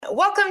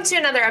Welcome to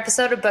another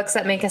episode of Books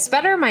That Make Us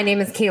Better. My name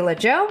is Kayla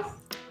Jo.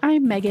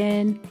 I'm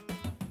Megan.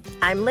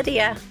 I'm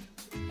Lydia.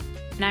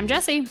 And I'm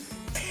Jessie.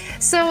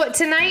 So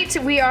tonight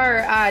we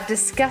are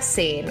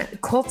discussing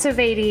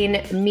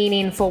cultivating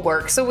meaningful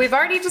work. So we've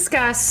already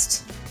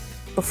discussed,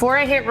 before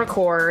I hit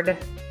record,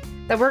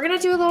 that we're going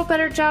to do a little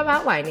better job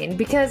outlining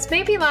because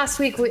maybe last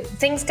week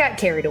things got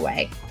carried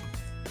away.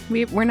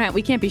 We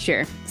can't be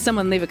sure.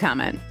 Someone leave a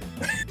comment.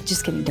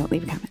 Just kidding. Don't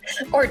leave a comment.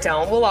 Or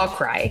don't. We'll all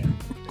cry.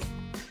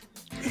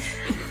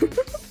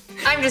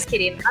 I'm just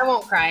kidding. I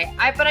won't cry.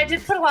 But I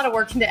did put a lot of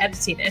work into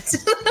editing it.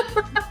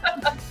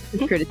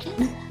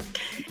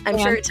 I'm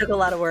sure it took a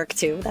lot of work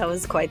too. That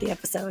was quite the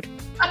episode.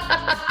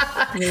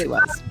 It really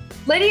was.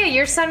 Lydia,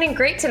 you're sounding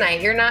great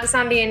tonight. You're not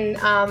sounding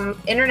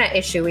internet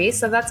issue-y,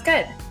 so that's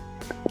good.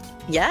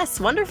 Yes,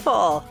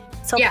 wonderful.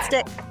 Let's hope it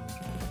sticks.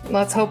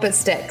 Let's hope it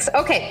sticks.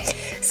 Okay,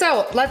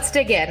 so let's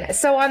dig in.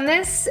 So on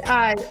this,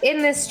 in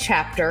this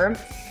chapter,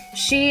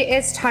 she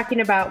is talking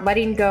about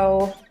letting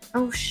go.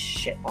 Oh,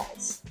 shit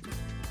balls.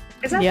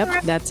 Is that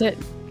correct? That's it.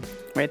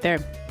 Right there.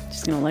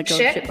 Just gonna let go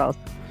of shit balls.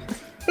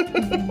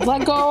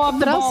 Let go of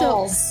the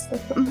balls.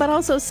 But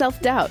also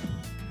self-doubt.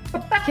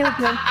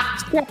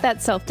 Grab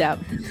that self-doubt.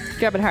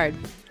 Grab it hard.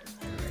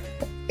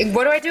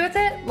 What do I do with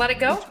it? Let it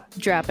go?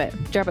 Drop it.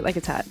 Drop it like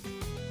it's hot.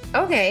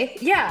 Okay,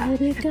 yeah.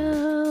 Let it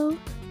go.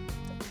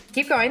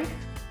 Keep going.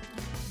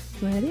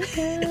 Let it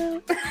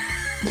go.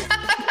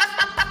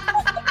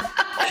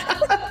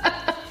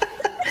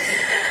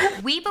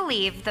 We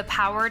believe the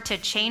power to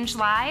change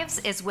lives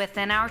is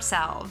within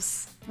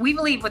ourselves. We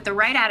believe with the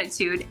right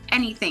attitude,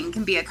 anything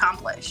can be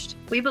accomplished.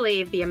 We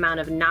believe the amount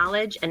of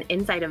knowledge and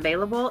insight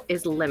available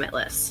is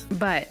limitless.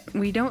 But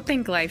we don't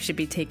think life should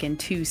be taken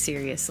too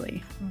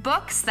seriously.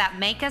 Books that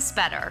make us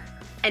better.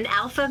 An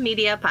Alpha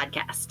Media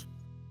podcast.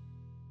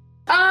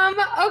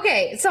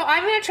 Okay, so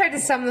I'm going to try to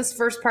sum this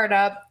first part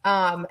up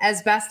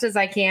as best as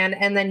I can,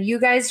 and then you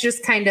guys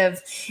just kind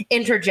of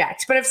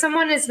interject. But if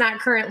someone is not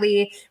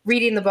currently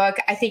reading the book,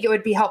 I think it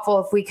would be helpful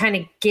if we kind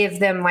of give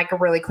them like a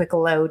really quick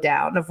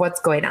lowdown of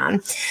what's going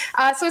on.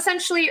 So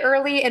essentially,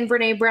 early in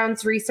Brene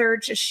Brown's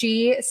research,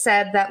 she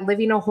said that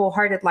living a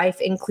wholehearted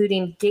life,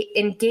 including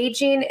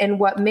engaging in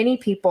what many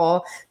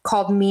people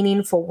called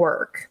meaningful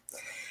work.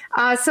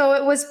 So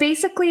it was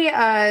basically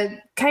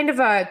a kind of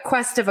a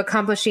quest of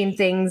accomplishing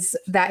things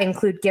that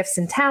include gifts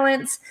and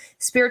talents,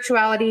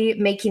 spirituality,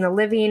 making a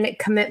living,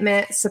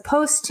 commitment,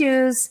 supposed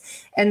tos,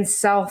 and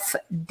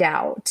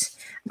self-doubt.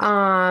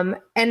 And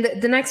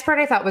the next part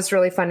I thought was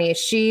really funny.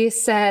 She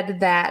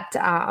said that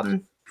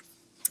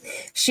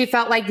she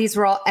felt like these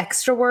were all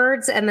extra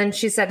words. And then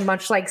she said,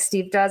 much like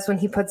Steve does when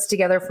he puts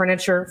together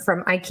furniture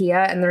from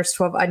IKEA and there's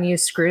 12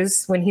 unused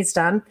screws when he's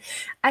done.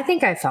 I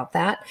think I felt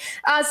that.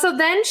 So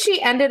then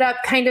she ended up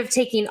kind of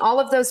taking all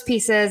of those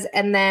pieces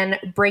and then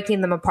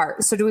breaking them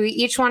apart. So do we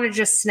each want to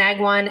just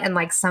snag one and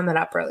like sum it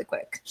up really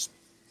quick?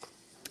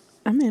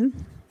 I'm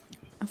in.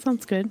 That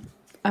sounds good.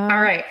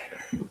 All right.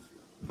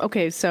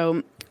 Okay,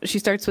 so she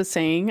starts with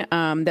saying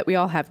that we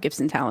all have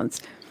gifts and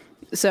talents.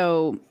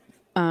 So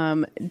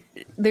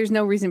there's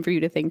no reason for you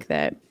to think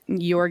that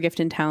your gift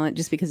and talent,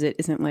 just because it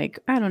isn't like,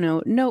 I don't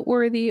know,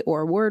 noteworthy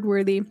or word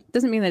worthy,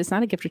 doesn't mean that it's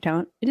not a gift or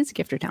talent. It is a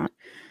gift or talent.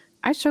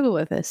 I struggle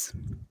with this.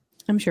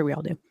 I'm sure we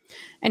all do.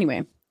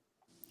 Anyway,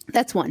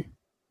 that's one.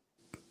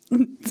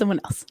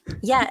 Someone else.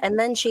 Yeah, and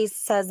then she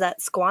says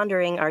that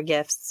squandering our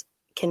gifts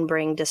can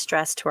bring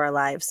distress to our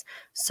lives.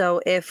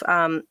 So if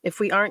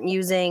we aren't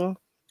using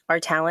our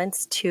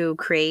talents to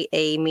create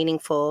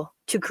meaningful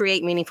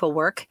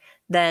work,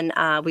 then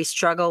we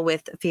struggle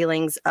with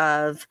feelings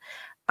of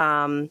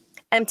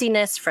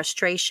emptiness,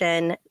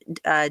 frustration,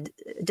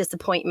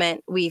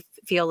 disappointment. We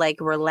feel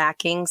like we're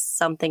lacking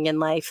something in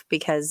life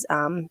because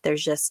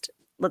there's just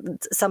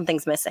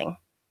something's missing.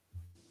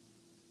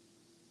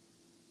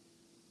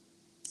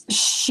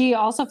 She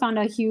also found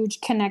a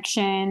huge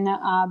connection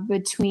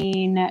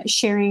between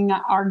sharing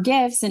our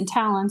gifts and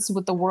talents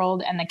with the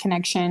world and the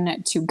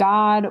connection to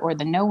God or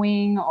the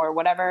knowing or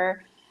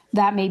whatever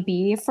that may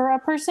be for a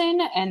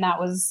person. And that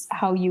was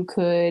how you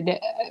could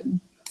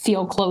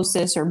feel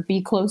closest or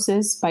be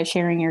closest, by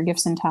sharing your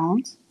gifts and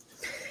talents.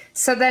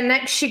 So then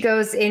next she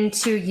goes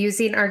into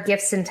using our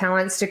gifts and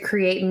talents to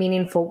create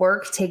meaningful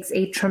work takes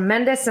a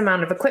tremendous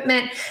amount of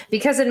equipment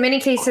because in many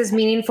cases,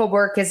 meaningful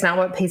work is not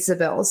what pays the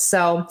bills.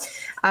 So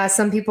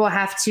some people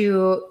have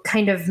to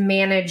kind of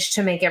manage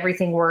to make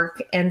everything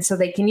work. And so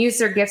they can use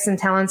their gifts and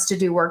talents to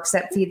do works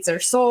that feeds their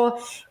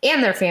soul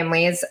and their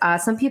families.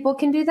 Some people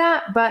can do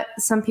that, but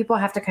some people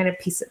have to kind of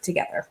piece it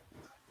together.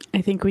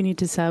 I think we need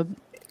to sub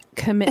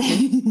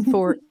commitment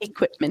for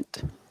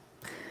equipment.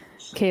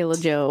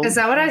 Kayla Jo. Is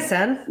that what I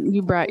said?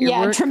 You brought your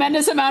work.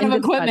 Tremendous amount of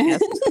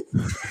equipment.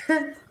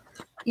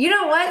 You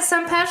know what?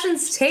 Some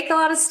passions take a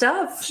lot of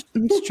stuff.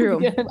 It's true.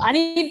 I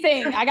need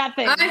things. I got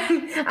things.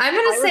 I'm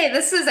going to say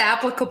this is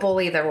applicable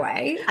either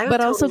way.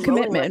 But also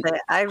commitment.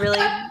 I really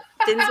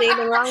didn't say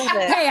anything wrong with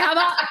it. Hey,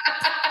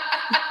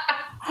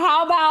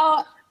 how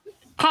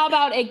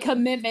about a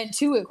commitment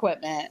to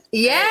equipment?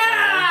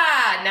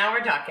 Yeah. Now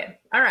we're talking.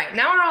 All right.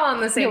 Now we're all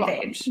on the same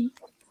page.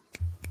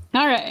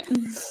 All right.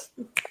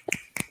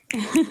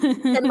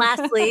 And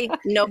lastly,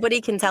 nobody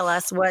can tell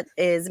us what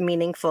is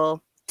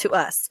meaningful to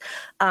us.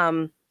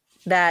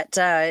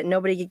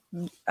 Nobody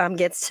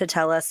gets to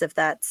tell us if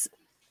that's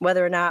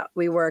whether or not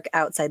we work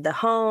outside the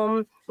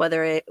home,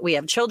 whether we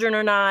have children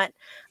or not.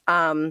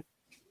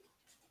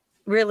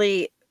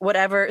 Really,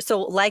 whatever.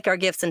 So like our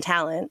gifts and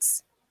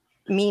talents,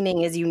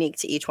 meaning is unique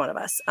to each one of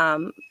us.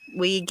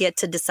 We get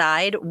to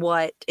decide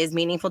what is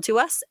meaningful to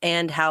us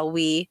and how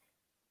we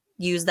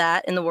use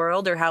that in the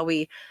world, or how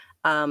we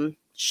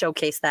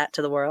showcase that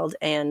to the world.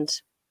 And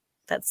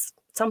that's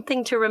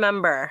something to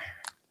remember.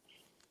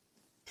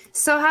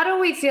 So how do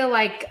we feel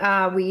like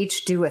we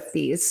each do with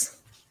these?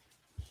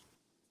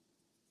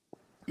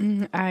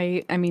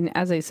 I mean,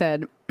 as I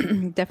said,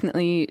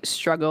 definitely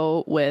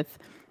struggle with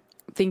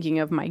thinking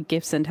of my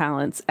gifts and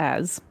talents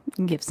as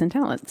gifts and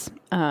talents.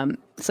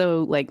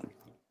 So like,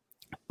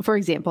 for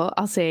example,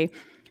 I'll say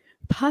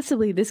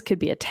possibly this could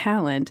be a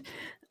talent,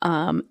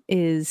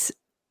 is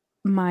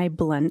my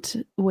blunt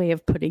way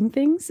of putting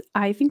things.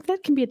 I think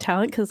that can be a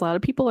talent because a lot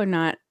of people are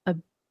not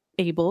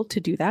able to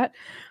do that.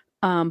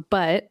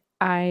 But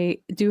I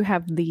do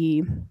have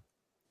the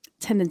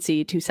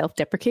tendency to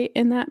self-deprecate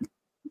in that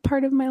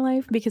part of my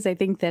life, because I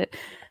think that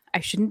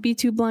I shouldn't be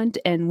too blunt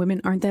and women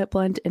aren't that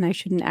blunt and I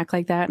shouldn't act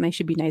like that and I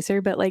should be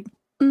nicer. But like,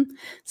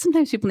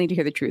 sometimes people need to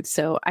hear the truth.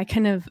 So I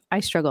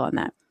struggle on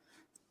that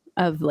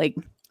of like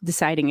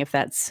deciding if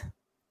that's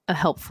a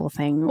helpful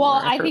thing.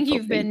 Well, I think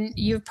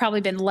you've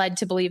probably been led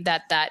to believe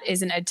that that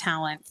isn't a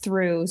talent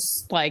through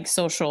like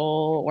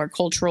social or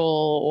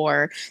cultural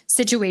or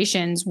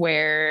situations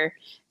where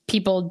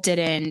people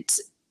didn't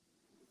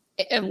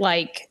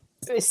like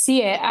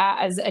see it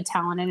as a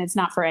talent, and it's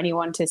not for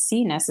anyone to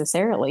see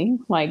necessarily.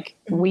 Like,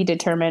 we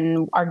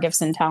determine our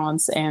gifts and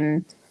talents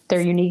and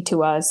they're unique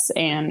to us,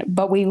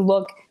 but we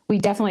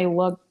definitely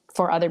look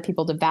for other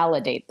people to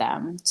validate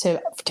them, to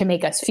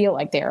make us feel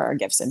like they are our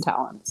gifts and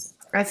talents.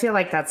 I feel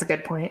like that's a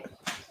good point.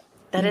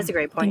 That is a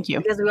great point. Thank you.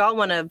 Because we all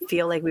want to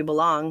feel like we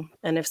belong.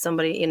 And if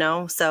somebody,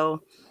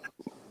 so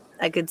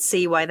I could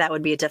see why that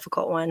would be a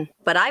difficult one.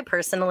 But I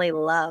personally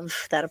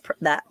love that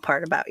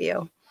part about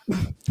you.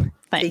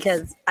 Thanks.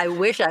 Because I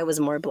wish I was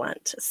more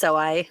blunt. So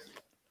I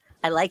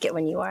like it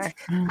when you are.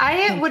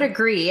 I would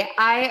agree.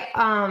 I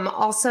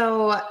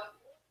also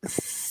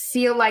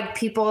feel like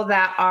people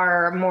that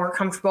are more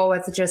comfortable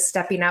with just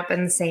stepping up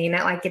and saying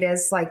it like it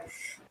is, like,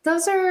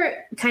 those are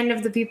kind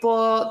of the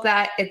people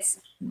that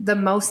it's the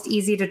most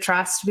easy to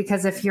trust,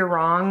 because if you're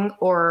wrong,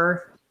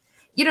 or,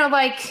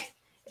 like,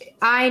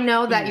 I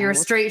know that you're a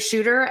straight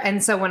shooter.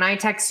 And so when I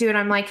text you and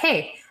I'm like,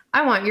 hey,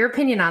 I want your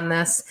opinion on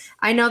this,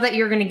 I know that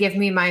you're going to give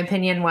me my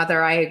opinion,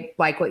 whether I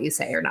like what you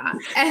say or not.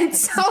 And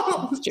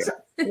so,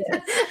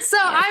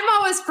 I'm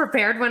always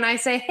prepared when I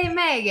say, hey,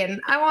 Megan,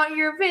 I want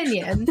your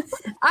opinion.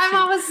 I'm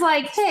always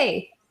like,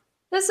 hey,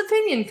 this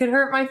opinion could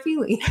hurt my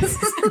feelings.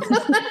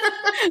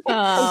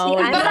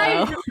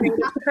 I'm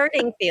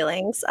hurting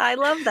feelings. I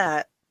love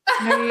that.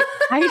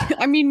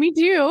 I mean, me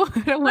too. I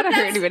don't want to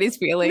hurt anybody's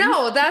feelings.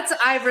 No,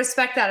 I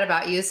respect that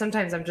about you.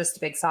 Sometimes I'm just a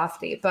big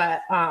softie,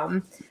 but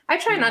I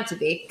try not to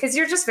be, because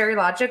you're just very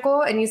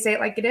logical and you say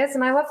it like it is,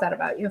 and I love that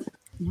about you.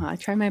 Well, I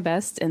try my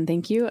best, and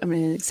thank you. I'm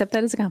going to accept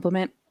that as a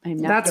compliment.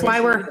 That's why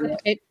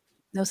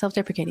no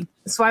self-deprecating.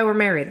 That's why we're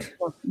married.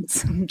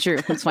 It's true.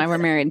 That's why we're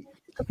married.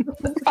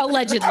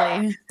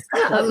 Allegedly.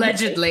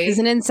 It's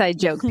an inside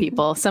joke,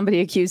 people. Somebody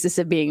accused us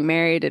of being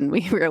married, and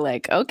we were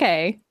like,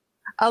 okay.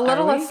 A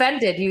little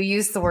offended you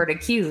used the word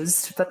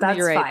accused, but that's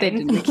You're right.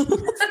 fine.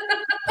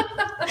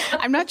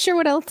 I'm not sure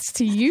what else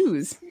to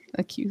use.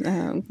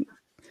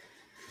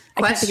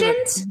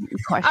 Questions?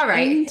 All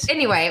right.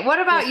 Anyway, what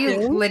about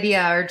you,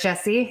 Lydia or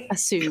Jesse?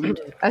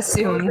 Assumed.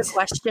 The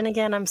question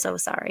again? I'm so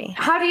sorry.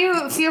 How do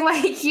you feel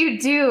like you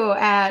do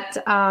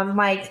at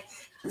like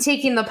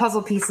taking the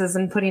puzzle pieces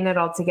and putting it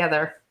all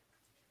together?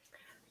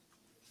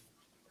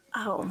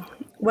 Oh,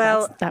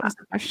 well, that was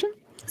the question.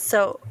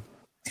 So,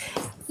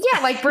 yeah,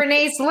 like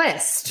Brené's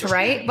list,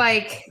 right?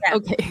 Like,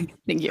 okay,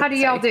 thank you. How do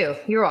y'all do?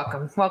 You're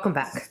welcome. Welcome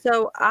back.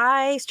 So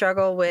I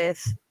struggle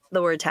with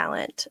the word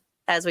talent,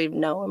 as we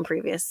know in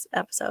previous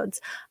episodes.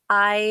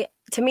 To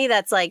me,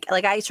 that's like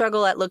I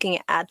struggle at looking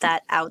at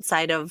that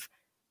outside of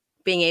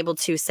being able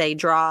to, say,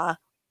 draw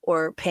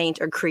or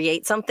paint or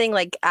create something.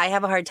 Like, I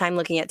have a hard time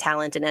looking at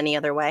talent in any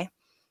other way.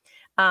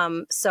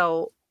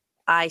 So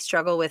I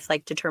struggle with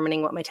like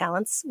determining what my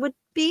talents would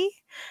be.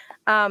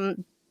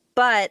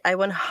 But I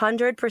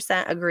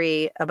 100%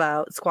 agree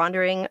about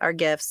squandering our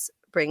gifts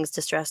brings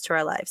distress to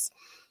our lives.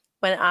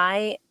 When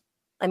I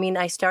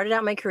started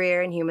out my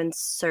career in human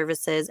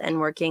services and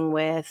working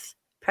with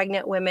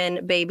pregnant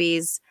women,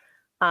 babies,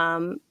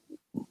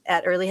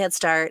 at Early Head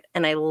Start,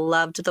 and I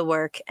loved the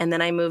work. And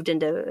then I moved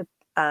into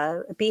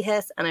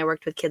BHIS, and I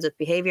worked with kids with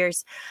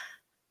behaviors.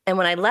 And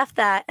when I left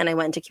that and I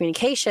went into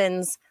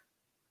communications,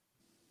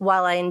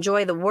 while I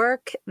enjoy the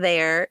work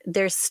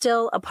there's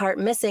still a part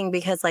missing,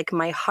 because like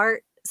my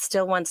heart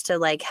still wants to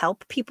like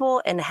help people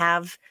and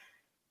have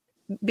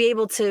be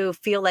able to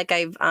feel like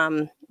I've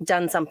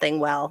done something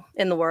well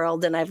in the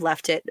world and I've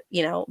left it,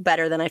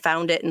 better than I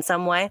found it in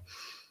some way.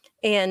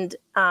 And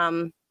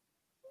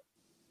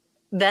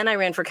then I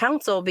ran for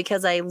council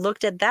because I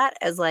looked at that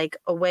as like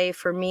a way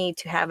for me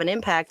to have an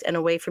impact and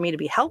a way for me to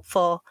be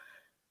helpful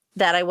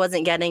that I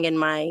wasn't getting in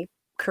my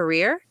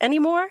career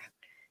anymore.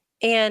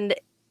 And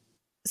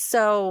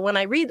so when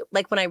I read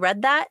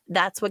that,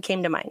 that's what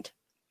came to mind,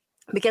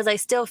 because I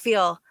still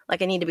feel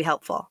like I need to be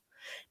helpful.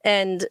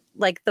 And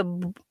like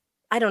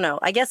I don't know,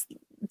 I guess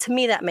to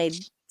me that made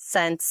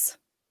sense.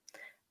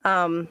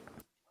 Oh,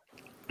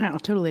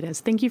 totally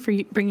does. Thank you for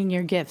bringing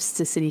your gifts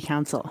to City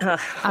Council.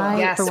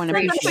 Yes, for one,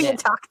 appreciate it.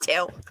 Talk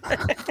to.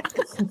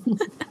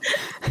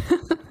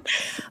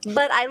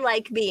 But I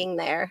like being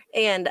there.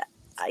 And,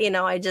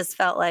 I just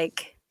felt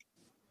like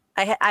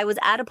I was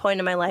at a point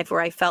in my life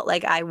where I felt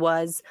like I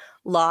was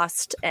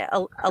lost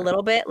a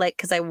little bit, like,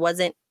 because I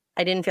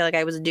didn't feel like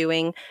I was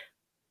doing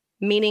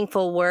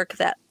meaningful work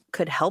that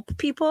could help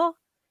people.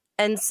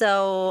 And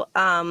so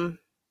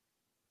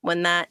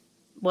when that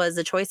was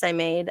a choice I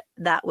made,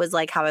 that was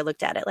like how I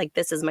looked at it. Like,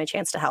 this is my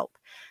chance to help.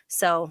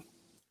 So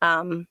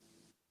I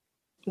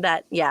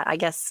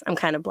guess I'm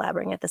kind of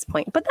blabbering at this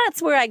point, but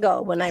that's where I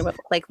go when I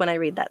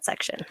read that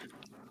section.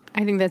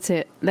 I think that's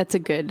it. That's a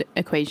good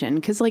equation,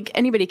 because like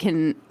anybody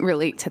can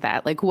relate to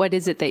that. Like, what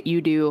is it that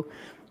you do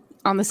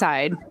on the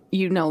side?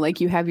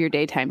 Like you have your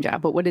daytime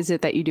job, but what is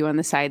it that you do on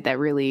the side that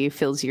really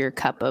fills your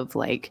cup of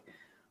like,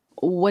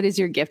 what is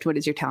your gift? What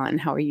is your talent? And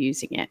how are you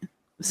using it? Right.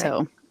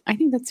 So I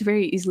think that's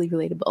very easily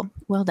relatable.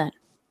 Well done.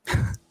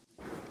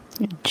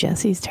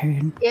 Jesse's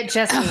turn. Yeah,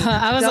 Jesse,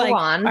 I was go like,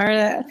 on.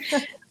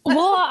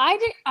 Well, I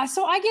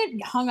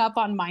get hung up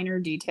on minor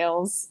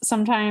details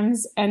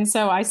sometimes. And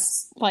so I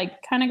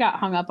like kind of got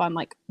hung up on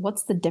like,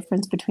 what's the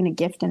difference between a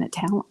gift and a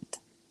talent?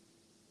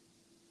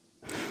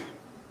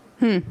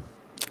 Do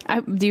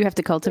you have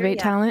to cultivate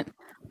talent?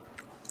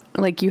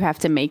 Like you have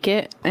to make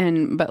it,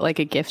 but like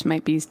a gift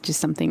might be just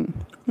something.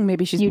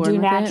 Maybe she's born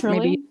with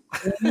naturally.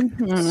 It.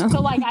 Maybe. So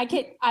like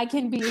I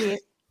can be.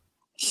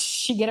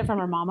 She get it from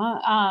her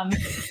mama.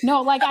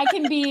 No, like I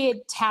can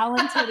be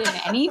talented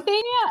in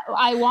anything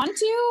I want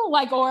to,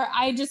 like, or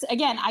I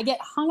get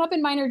hung up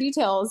in minor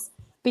details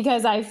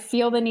because I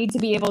feel the need to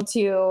be able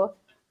to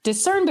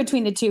discern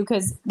between the two,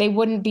 because they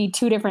wouldn't be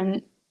two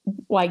different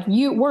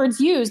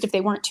words used if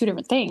they weren't two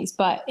different things.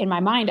 But in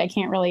my mind, I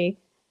can't really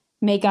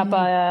make up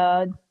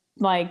a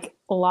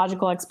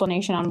logical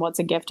explanation on what's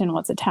a gift and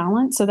what's a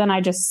talent. So then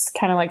I just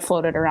kind of like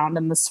floated around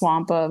in the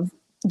swamp of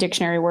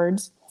dictionary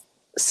words.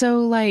 So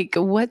like,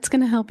 what's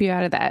going to help you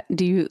out of that?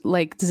 Do you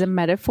does a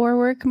metaphor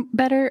work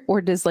better, or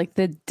does like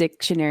the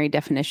dictionary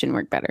definition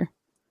work better?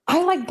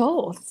 I like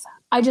both.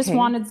 I just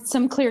wanted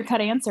some clear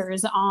cut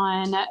answers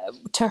on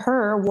to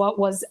her. What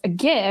was a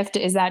gift?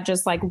 Is that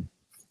just like,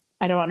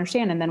 I don't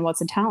understand. And then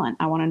what's a talent?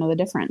 I want to know the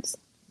difference.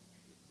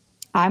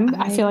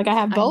 I feel like I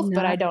have both,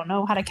 but I don't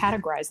know how to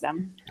categorize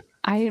them.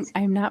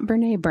 I'm not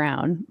Brene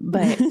Brown,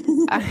 but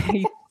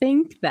I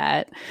think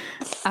that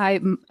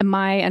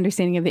my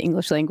understanding of the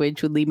English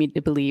language would lead me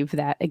to believe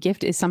that a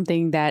gift is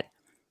something that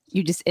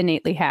you just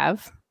innately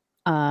have.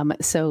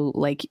 So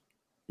like,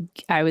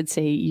 I would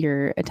say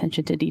your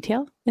attention to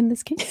detail in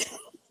this case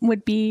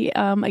would be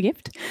a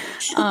gift.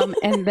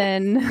 And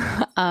then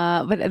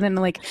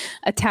like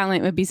a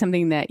talent would be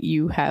something that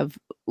you have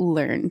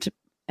learned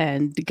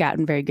and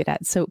gotten very good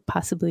at. So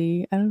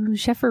possibly, I don't know,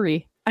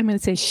 chefery. I'm going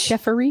to say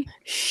chefery.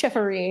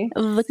 Chefery.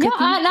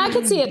 Yeah, and I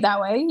could see it that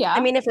way. Yeah.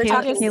 I mean, if we're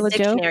talking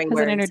dictionary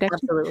words,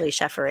 absolutely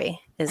chefery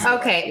is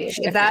okay.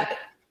 That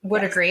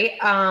would agree.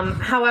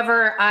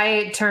 However,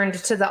 I turned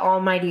to the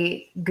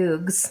almighty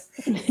Googs,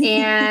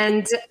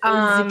 and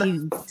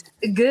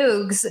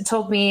Googs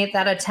told me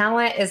that a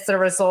talent is the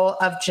result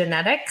of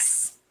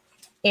genetics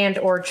and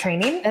or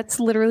training. That's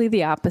literally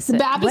the opposite.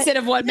 The opposite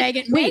of what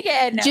Megan.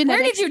 Megan,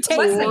 where did you take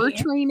or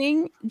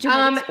training?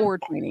 Genetics or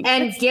training.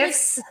 And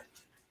gifts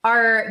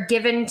are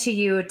given to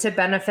you to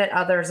benefit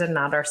others and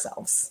not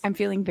ourselves. I'm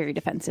feeling very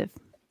defensive.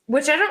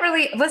 Which I don't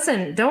really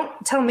listen. Don't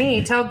tell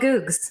me. Tell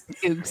Googs.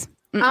 Googs.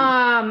 Okay.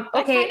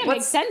 That kind of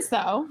makes sense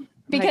though,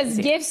 because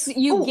gifts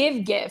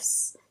give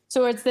gifts,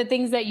 so it's the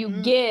things that you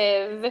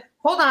give.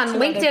 Hold on,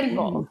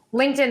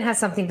 LinkedIn has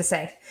something to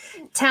say.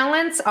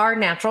 Talents are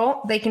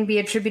natural. They can be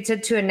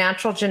attributed to a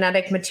natural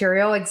genetic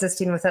material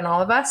existing within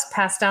all of us,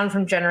 passed down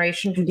from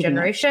generation to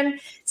generation.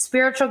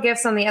 Spiritual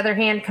gifts, on the other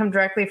hand, come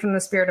directly from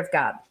the Spirit of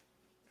God.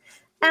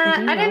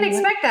 I didn't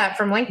expect that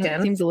from LinkedIn.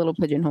 That seems a little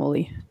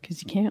pigeonholy,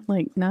 because you can't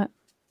not.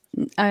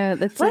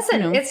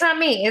 Listen, it's not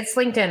me. It's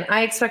LinkedIn.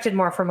 I expected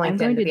more from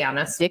LinkedIn, to be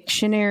honest.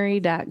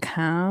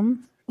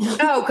 Dictionary.com.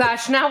 Oh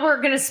gosh, now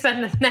we're going to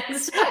spend the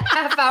next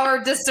half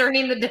hour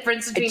discerning the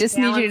difference between. I just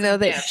need you to know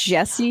that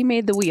Jesse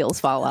made the wheels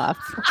fall off.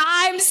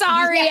 I'm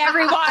sorry,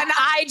 everyone.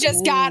 I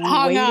just got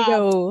hung up. Way to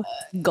go,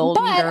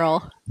 golden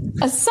girl.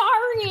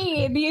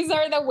 Sorry. These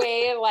are the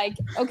way,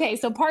 okay,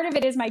 so part of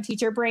it is my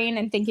teacher brain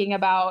and thinking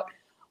about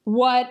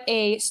what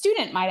a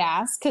student might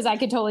ask, because I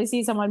could totally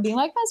see someone being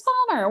like, Ms.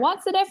 Palmer,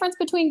 what's the difference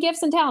between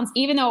gifts and talents?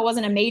 Even though it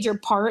wasn't a major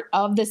part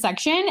of the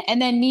section.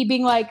 And then me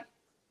being like,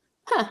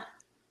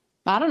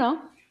 I don't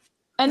know.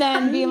 And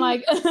then being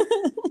like,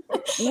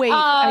 wait,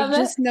 I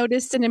just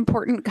noticed an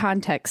important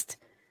context.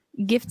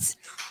 Gifts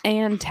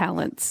and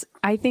talents.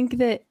 I think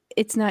that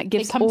it's not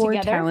gifts or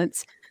together.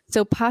 Talents.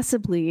 So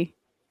possibly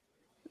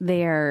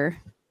they're,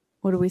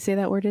 what do we say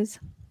that word is?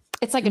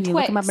 It's like a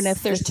Twix.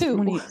 There's two.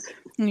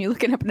 When you're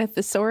looking up an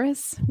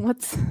thesaurus,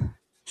 what's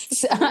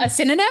a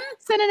synonym?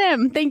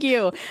 Synonym. Thank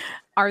you.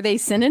 Are they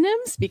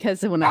synonyms?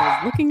 Because when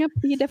I was looking up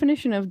the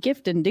definition of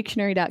gift in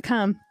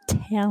dictionary.com,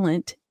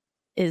 talent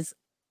is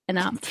an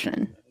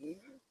option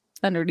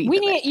underneath. We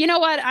need, you know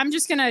what? I'm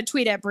just going to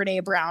tweet at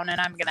Brene Brown and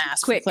I'm going to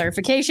ask for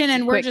clarification,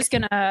 and we're just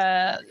going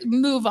to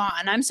move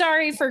on. I'm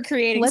sorry for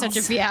creating such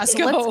a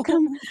fiasco.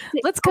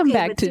 Let's come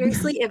back to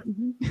seriously,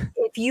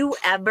 if you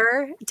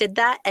ever did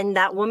that and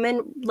that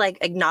woman like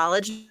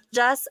acknowledged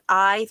us,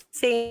 I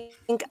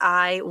think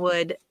I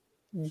would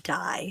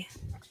die.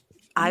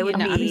 I would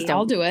be.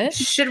 I'll do it.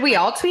 Should we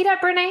all tweet at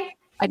Brene?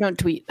 I don't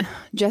tweet.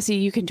 Jesse,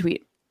 you can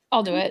tweet.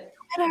 I'll do it.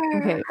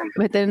 Okay,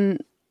 but then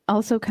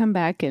also come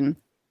back and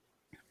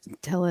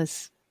tell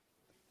us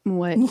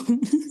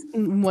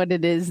what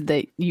it is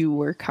that you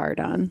work hard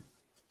on.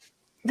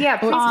 Yeah,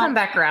 please come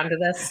back around to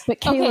this. But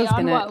Kayla's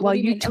gonna while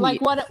you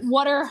tweet. Like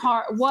what are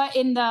hard? What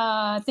in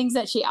the things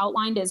that she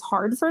outlined is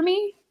hard for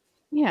me?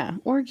 Yeah,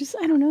 or just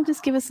I don't know.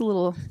 Just give us a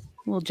little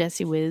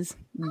Jessie whiz.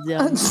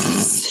 Wisdom.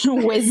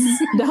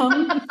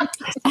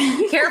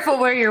 Careful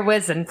where you're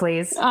whizzing,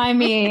 please. I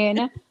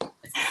mean.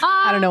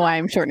 I don't know why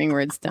I'm shortening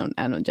words. I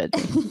don't judge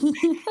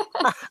me.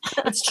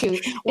 It's true.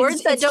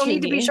 Words that don't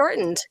need to be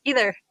shortened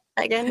either.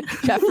 Again,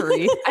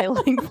 Jeffrey, I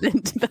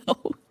lengthened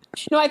though.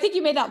 No, I think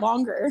you made that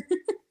longer.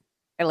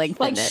 I lengthened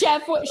like it.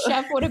 chef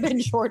would have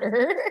been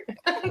shorter.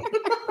 I'm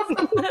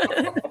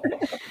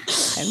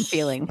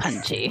feeling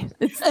punchy.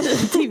 It's the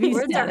TV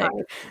static.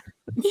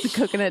 It's the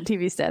coconut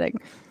TV static.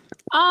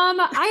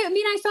 I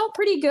mean, I felt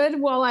pretty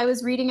good while I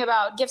was reading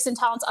about gifts and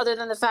talents, other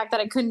than the fact that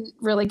I couldn't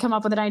really come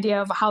up with an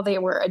idea of how they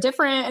were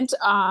different.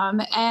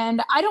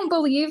 And I don't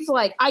believe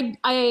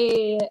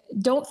I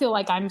don't feel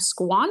like I'm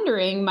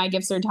squandering my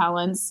gifts or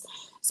talents.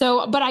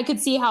 So, but I could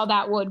see how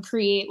that would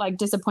create like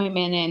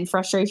disappointment and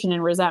frustration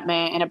and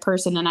resentment in a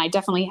person. And I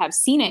definitely have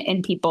seen it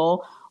in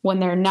people when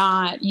they're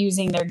not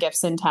using their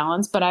gifts and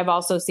talents. But I've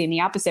also seen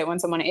the opposite when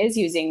someone is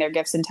using their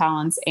gifts and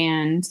talents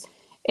and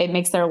it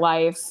makes their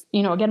life,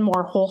 again,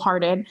 more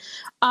wholehearted.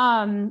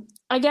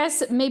 I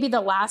guess maybe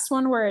the last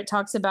one where it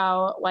talks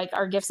about like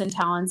our gifts and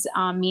talents,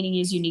 meaning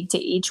is unique to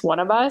each one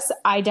of us.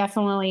 I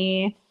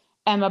definitely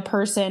am a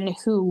person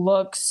who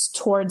looks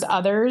towards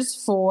others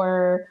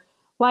for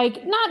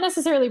like, not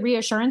necessarily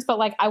reassurance, but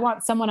like I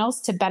want someone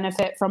else to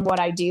benefit from what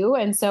I do.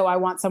 And so I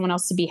want someone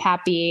else to be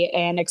happy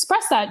and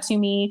express that to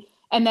me.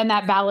 And then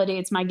that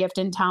validates my gift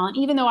and talent,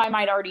 even though I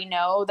might already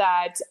know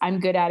that I'm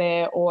good at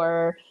it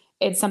or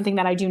it's something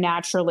that I do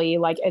naturally.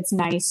 Like it's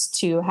nice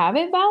to have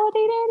it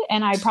validated.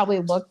 And I probably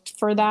looked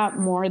for that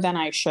more than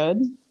I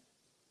should.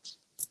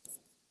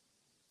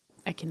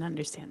 I can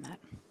understand that.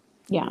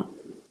 Yeah.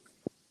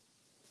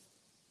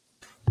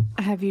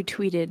 Have you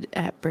tweeted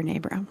at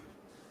Brene Brown?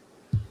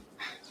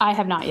 I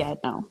have not yet,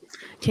 no.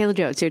 Kayla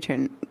Jo, it's your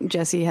turn.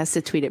 Jesse has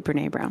to tweet at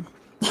Brene Brown.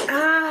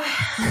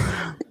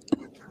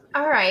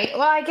 All right.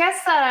 Well, I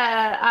guess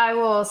I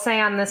will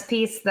say on this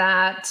piece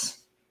that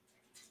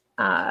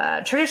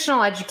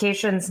traditional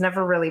education's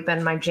never really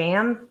been my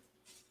jam,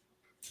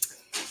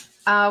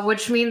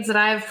 which means that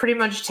I've pretty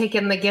much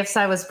taken the gifts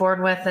I was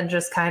born with and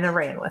just kind of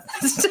ran with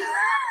it.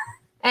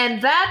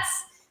 And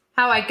that's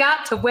how I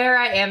got to where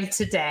I am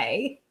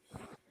today.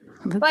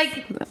 That's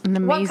like an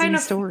amazing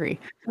story.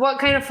 What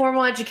kind of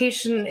formal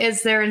education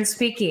is there in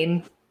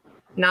speaking?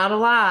 Not a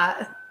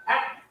lot.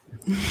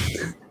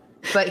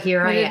 But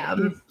here I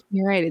am.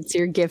 You're right. It's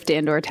your gift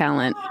and or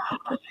talent.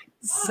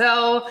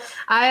 So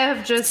I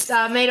have just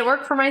made it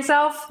work for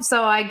myself.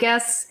 So I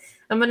guess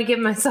I'm going to give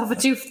myself a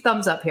 2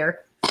 thumbs up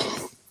here.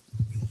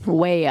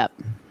 Way up.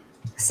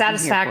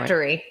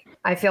 Satisfactory.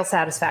 I feel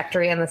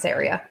satisfactory in this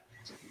area.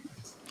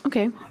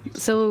 Okay.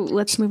 So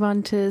let's move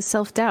on to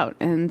self-doubt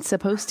and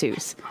supposed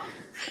to's.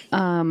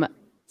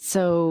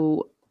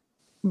 So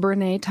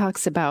Brene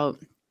talks about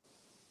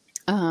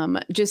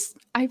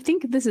I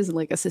think this is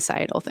like a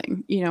societal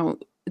thing,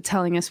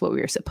 telling us what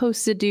we are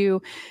supposed to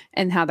do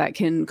and how that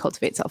can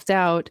cultivate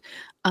self-doubt.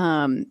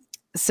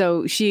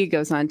 So she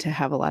goes on to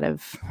have a lot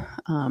of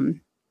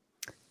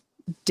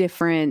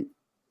different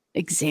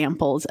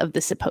examples of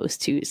the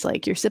supposed to's,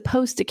 like you're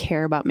supposed to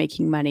care about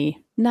making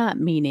money, not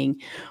meaning,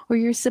 or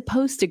you're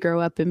supposed to grow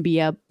up and be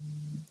a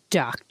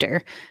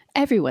doctor.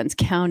 Everyone's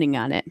counting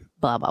on it,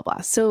 blah, blah,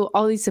 blah. So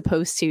all these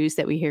supposed to's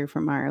that we hear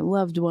from our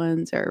loved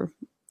ones or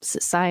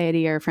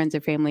society, our friends or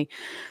family,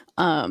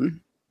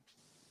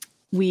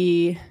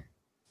 we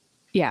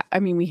Yeah, I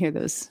mean, we hear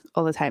those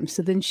all the time.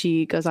 So then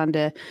she goes on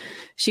to,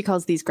 she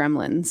calls these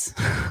gremlins,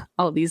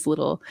 all these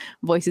little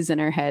voices in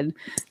our head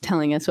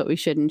telling us what we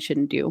should and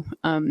shouldn't do.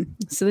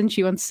 So then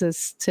she wants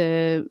us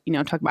to,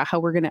 talk about how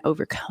we're going to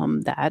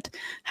overcome that.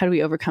 How do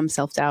we overcome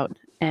self-doubt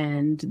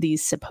and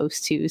these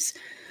supposed tos?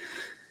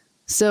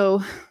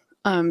 So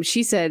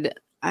she said,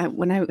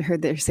 when I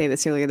heard her say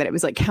this earlier, that it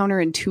was like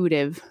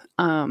counterintuitive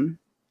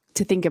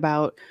to think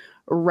about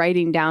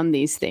writing down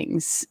these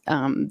things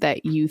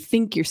that you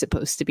think you're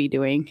supposed to be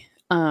doing,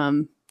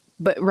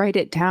 but write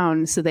it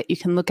down so that you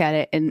can look at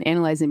it and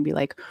analyze and be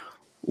like,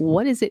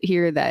 what is it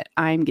here that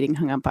I'm getting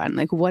hung up on?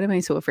 Like, what am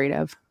I so afraid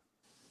of?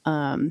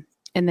 And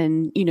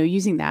then,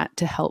 using that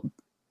to help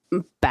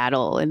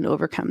battle and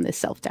overcome this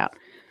self-doubt,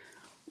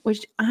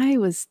 which I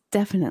was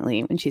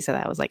definitely, when she said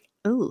that, I was like,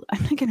 oh,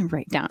 I'm not going to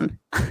write down.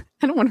 I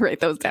don't want to write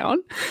those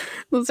down.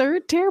 Those are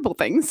terrible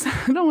things.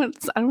 I don't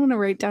want to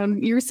write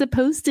down. You're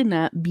supposed to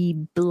not be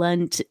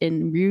blunt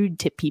and rude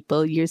to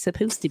people. You're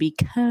supposed to be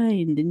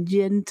kind and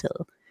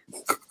gentle.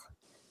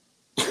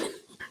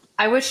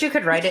 I wish you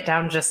could write it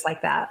down just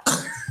like that.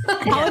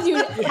 How would you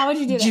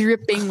do that?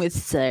 Dripping with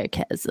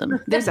sarcasm.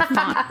 There's a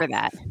font for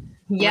that.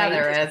 Yeah,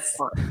 there is.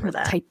 For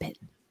that. Type it.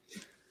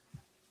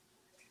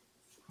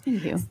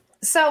 Thank you.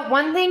 So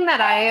one thing that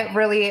I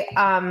really,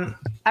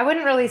 I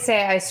wouldn't really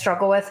say I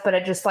struggle with, but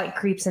it just like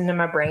creeps into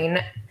my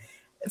brain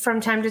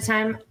from time to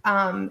time.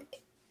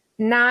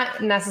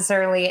 Not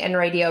necessarily in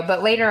radio,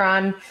 but later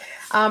on,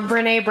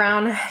 Brene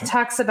Brown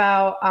talks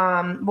about,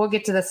 we'll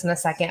get to this in a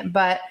second,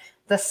 but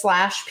the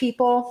slash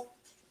people.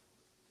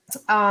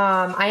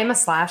 I am a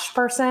slash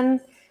person,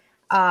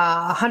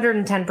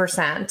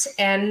 110%.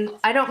 And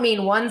I don't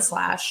mean one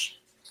slash.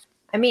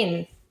 I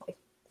mean like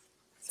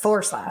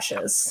 4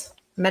 slashes.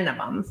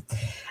 Minimum.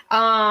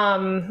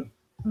 But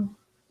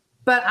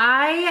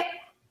are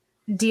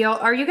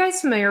you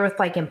guys familiar with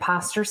like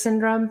imposter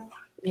syndrome?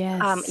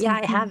 Yes. Yeah,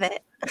 I have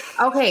it.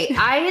 Okay.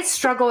 I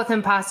struggle with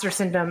imposter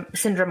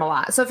syndrome a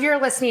lot. So if you're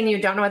listening and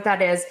you don't know what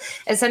that is,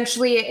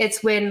 essentially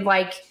it's when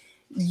like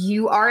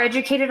you are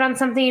educated on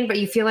something, but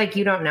you feel like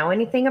you don't know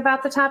anything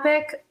about the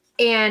topic.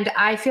 And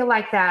I feel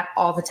like that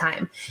all the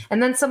time.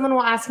 And then someone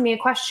will ask me a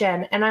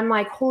question and I'm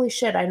like, holy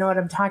shit, I know what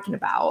I'm talking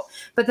about.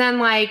 But then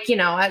like,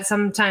 at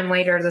some time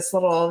later, this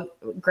little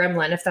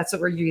gremlin, if that's what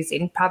we're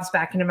using, pops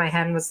back into my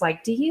head and was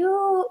like, do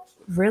you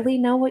really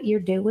know what you're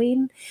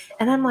doing?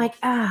 And I'm like,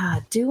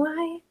 do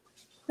I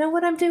know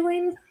what I'm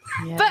doing?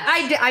 Yes. But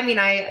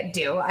I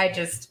do. I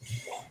just,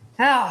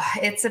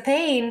 it's a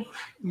pain.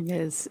 It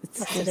is.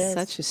 It's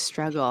such a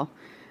struggle.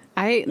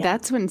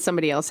 That's when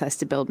somebody else has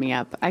to build me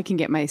up. I can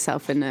get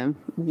myself in a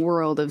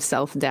world of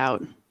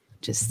self-doubt,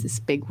 just this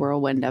big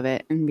whirlwind of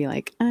it, and be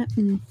like,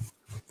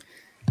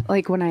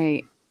 like when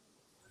I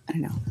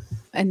don't know,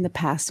 in the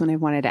past when I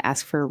wanted to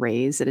ask for a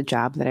raise at a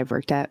job that I've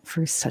worked at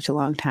for such a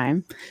long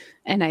time,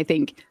 and I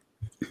think,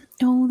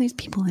 oh, there's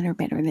people that are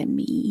better than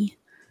me.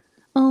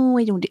 Oh,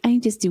 I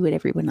just do what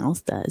everyone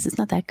else does. It's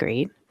not that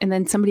great. And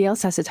then somebody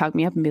else has to talk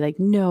me up and be like,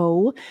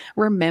 no,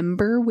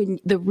 remember when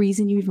the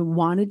reason you even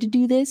wanted to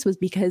do this was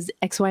because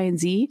X, Y, and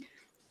Z?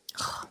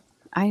 So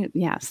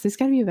there's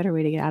got to be a better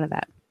way to get out of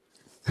that.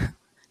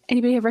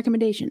 Anybody have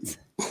recommendations?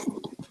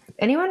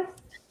 Anyone?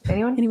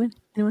 Maybe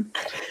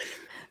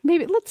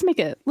let's make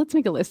a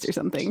list or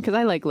something, because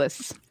I like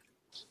lists.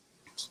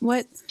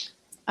 What?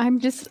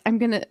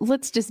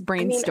 Let's just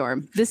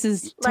brainstorm. This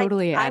is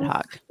totally ad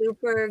hoc. I'm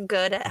super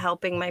good at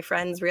helping my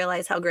friends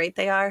realize how great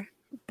they are.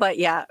 But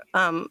yeah,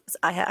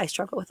 I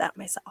struggle with that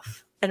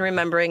myself. And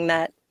remembering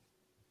that,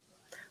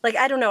 like,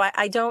 I don't know.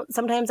 I don't,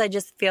 sometimes I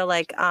just feel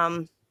like,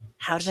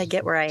 how did I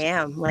get where I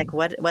am? Like,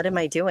 what am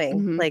I doing?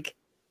 Mm-hmm. Like,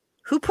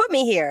 who put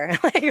me here?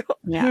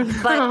 Yeah.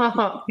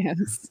 But,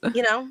 yes.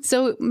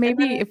 So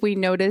maybe if we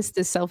notice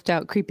the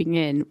self-doubt creeping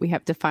in, we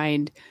have to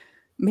find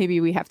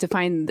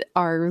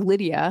our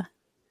Lydia,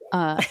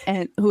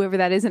 and whoever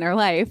that is in our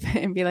life,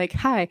 and be like,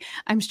 hi,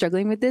 I'm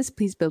struggling with this.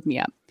 Please build me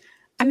up.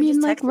 I mean,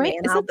 just like, text me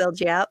and I'll build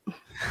you up.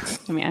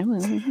 I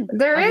mean,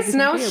 there is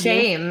no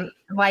shame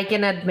like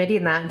in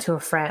admitting that to a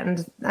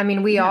friend. I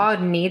mean, we all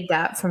need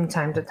that from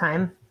time to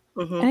time.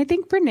 Mm-hmm. And I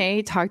think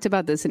Brene talked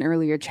about this in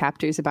earlier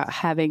chapters about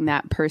having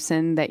that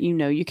person that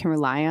you can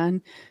rely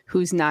on,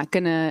 who's not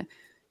gonna,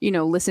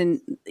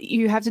 listen.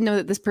 You have to know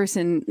that this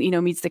person,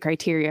 meets the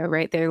criteria,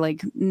 right? They're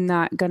like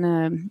not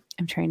gonna.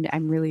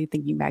 I'm really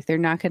thinking back. They're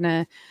not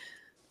gonna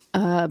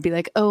be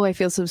like, oh, I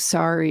feel so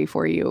sorry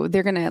for you.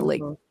 They're gonna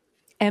like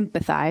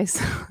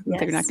empathize. Yes.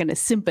 They're not gonna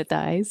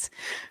sympathize.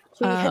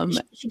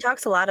 She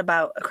talks a lot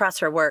about, across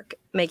her work,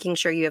 making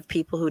sure you have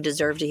people who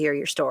deserve to hear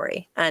your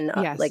story and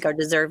like are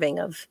deserving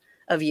of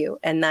you.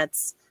 And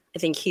that's, I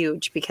think,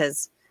 huge,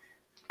 because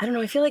I don't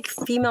know, I feel like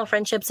female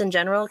friendships in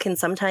general can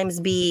sometimes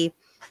be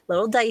a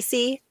little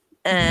dicey,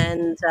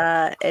 and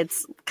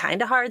it's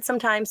kind of hard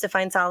sometimes to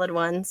find solid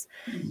ones.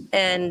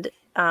 And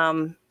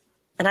I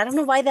don't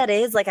know why that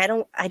is. Like, I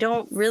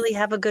don't really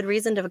have a good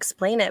reason to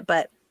explain it,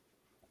 but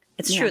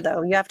it's true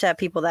though. You have to have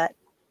people that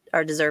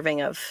are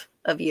deserving of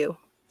you.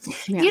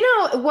 Yeah. You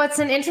know, what's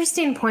an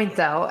interesting point,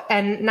 though,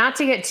 and not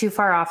to get too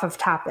far off of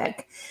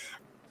topic,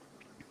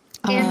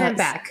 and then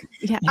back.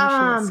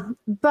 Yeah.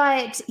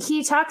 But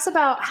he talks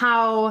about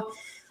how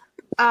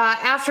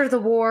after the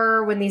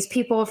war, when these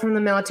people from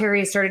the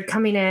military started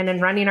coming in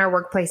and running our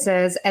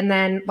workplaces, and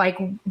then like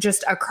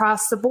just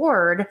across the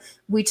board,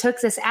 we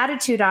took this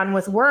attitude on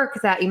with work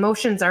that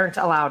emotions aren't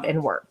allowed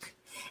in work.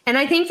 And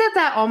I think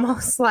that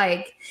almost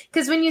like,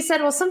 because when you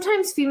said, well,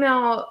 sometimes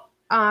female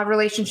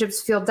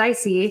relationships feel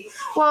dicey.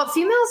 Well,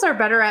 females are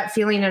better at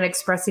feeling and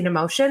expressing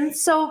emotion.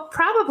 So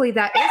probably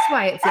that is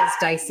why it feels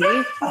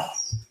dicey.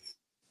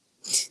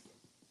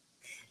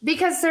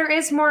 Because there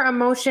is more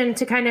emotion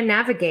to kind of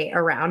navigate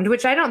around,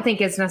 which I don't think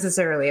is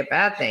necessarily a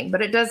bad thing,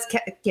 but it does,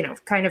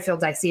 kind of feel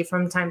dicey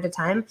from time to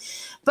time.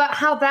 But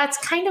how that's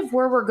kind of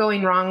where we're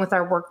going wrong with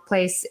our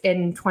workplace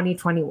in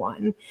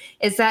 2021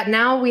 is that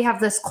now we have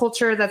this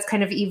culture that's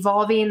kind of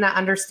evolving that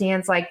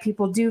understands like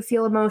people do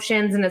feel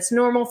emotions and it's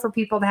normal for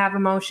people to have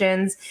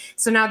emotions.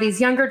 So now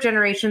these younger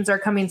generations are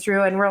coming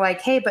through and we're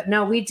like, hey, but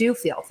no, we do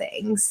feel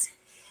things.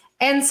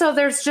 And so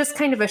there's just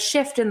kind of a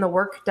shift in the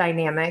work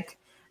dynamic.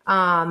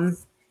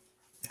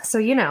 So,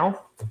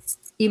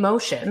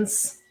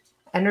 emotions,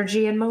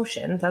 energy and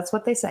motion. That's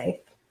what they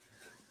say.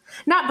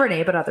 Not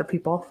Brene, but other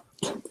people.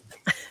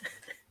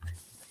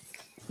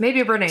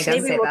 Maybe Brene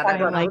does say that.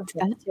 I liked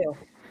that too.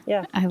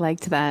 Yeah. I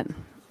liked that.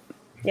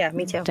 Yeah,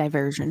 me too.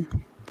 Diversion.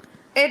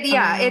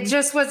 It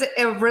just was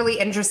a really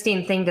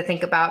interesting thing to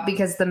think about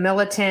because the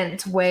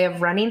militant way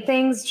of running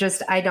things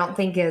I don't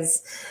think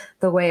is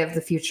the way of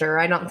the future.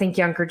 I don't think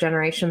younger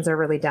generations are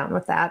really down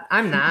with that.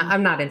 I'm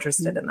not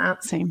interested in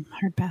that. Same.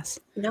 Hard pass.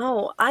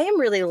 No, I am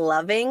really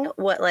loving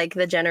what like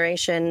the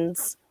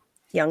generations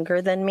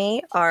younger than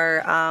me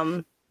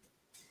are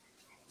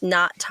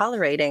not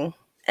tolerating.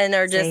 And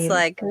they're just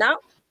like, no,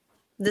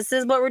 this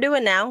is what we're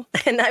doing now.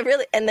 And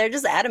they're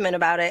just adamant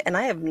about it. And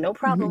I have no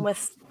problem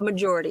with the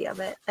majority of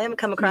it. I haven't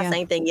come across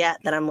anything yet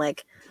that I'm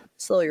like,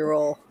 slow your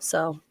roll.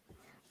 So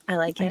I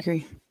like it. I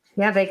agree.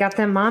 Yeah, they got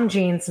them mom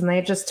jeans and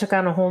they just took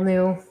on a whole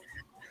new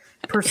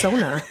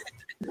persona.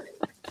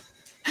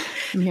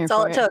 That's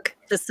all it took.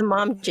 Just some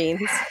mom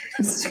jeans.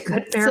 It's a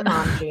good pair of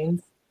mom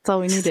jeans. That's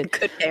all we needed.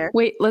 Good pair.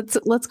 Wait,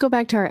 let's go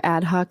back to our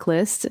ad hoc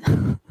list.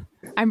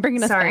 I'm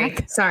bringing us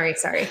back. Sorry.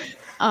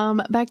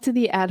 Back to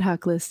the ad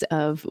hoc list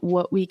of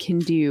what we can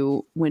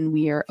do when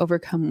we are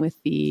overcome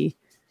with the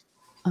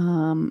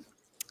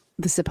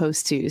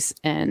supposed to's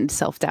and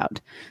self-doubt.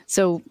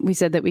 So we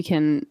said that we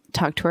can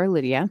talk to our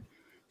Lydia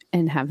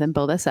and have them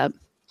build us up.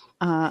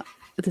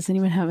 Does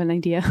anyone have an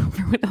idea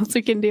for what else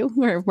we can do?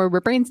 We're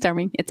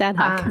brainstorming. It's ad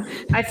hoc.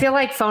 I feel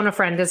like phone a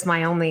friend is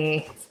my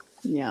only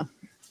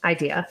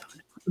idea.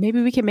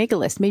 Maybe we can make a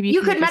list. Maybe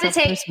you could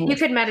meditate. You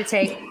could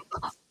meditate.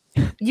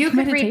 You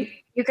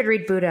could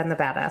read Buddha and the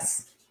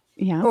Badass.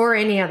 Yeah. Or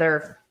any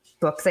other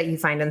book that you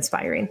find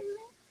inspiring.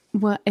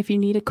 Well, if you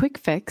need a quick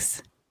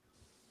fix,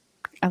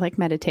 I like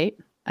meditate.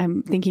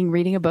 I'm thinking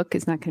reading a book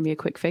is not going to be a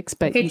quick fix,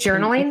 but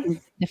journaling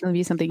can definitely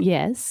be something.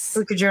 Yes,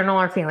 we could journal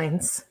our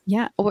feelings.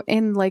 Yeah, or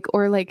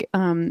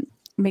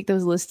make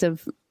those lists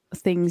of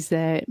things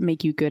that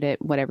make you good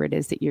at whatever it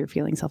is that you're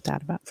feeling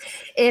self-doubt about.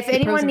 If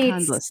anyone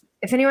needs a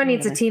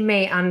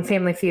teammate on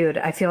Family Feud,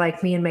 I feel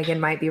like me and Megan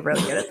might be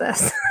really good at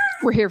this.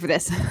 We're here for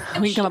this.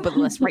 We can come up with a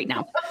list right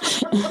now.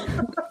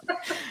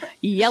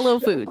 Yellow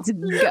foods,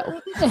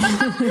 go.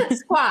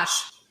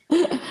 Squash.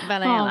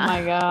 Banana. Oh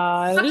my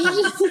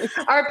gosh.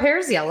 Are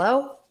pears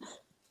yellow?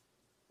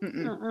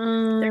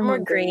 They're more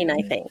green,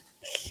 I think.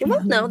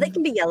 Well, no, they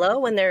can be yellow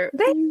when they're.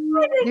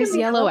 There's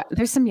yellow.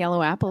 There's some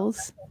yellow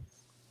apples.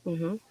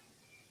 Mm-hmm.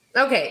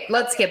 Okay,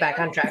 let's get back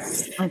on track.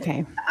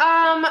 Okay.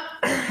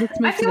 Let's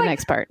move to the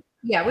next part.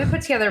 Yeah, we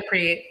put together a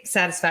pretty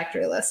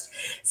satisfactory list.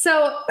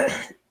 So,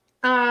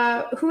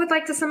 who would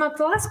like to sum up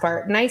the last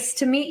part? Nice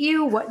to meet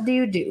you. What do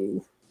you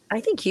do? I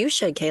think you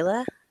should,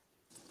 Kayla.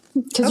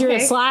 Because you're a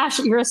slash.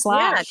 You're a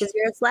slash. Yeah, because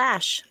you're a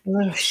slash.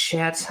 Oh,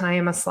 shit. I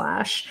am a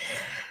slash.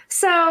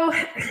 So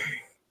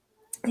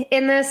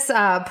in this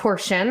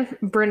portion,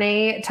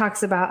 Brene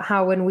talks about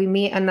how when we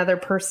meet another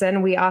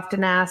person, we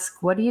often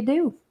ask, what do you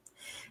do?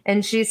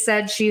 And she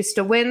said she used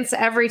to wince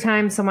every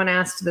time someone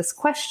asked this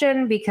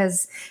question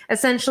because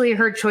essentially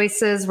her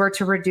choices were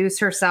to reduce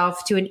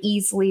herself to an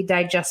easily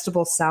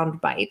digestible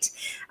soundbite.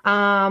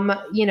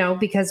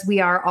 Because we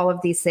are all of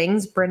these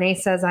things. Brene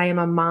says, I am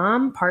a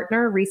mom,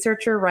 partner,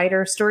 researcher,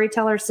 writer,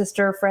 storyteller,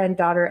 sister, friend,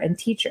 daughter, and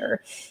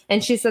teacher.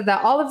 And she said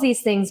that all of these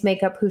things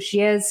make up who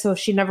she is, so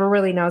she never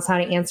really knows how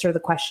to answer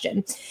the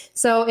question.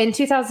 So in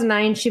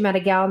 2009, she met a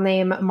gal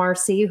named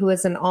Marcy, who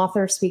is an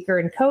author, speaker,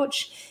 and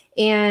coach.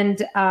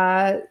 And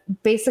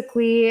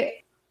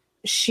basically,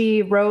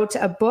 she wrote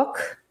a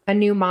book, A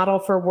New Model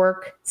for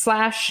Work /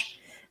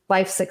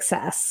 Life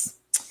Success.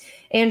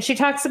 And she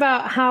talks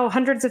about how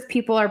hundreds of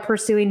people are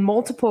pursuing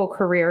multiple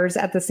careers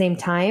at the same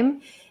time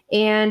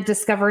and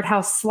discovered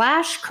how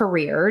slash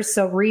careers,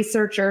 so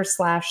researcher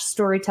 /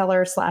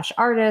 storyteller /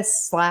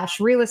 artist /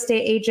 real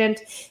estate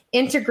agent,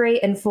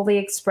 integrate and fully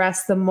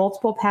express the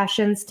multiple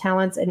passions,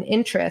 talents, and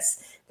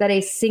interests that a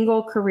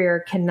single career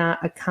cannot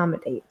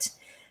accommodate.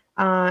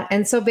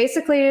 And so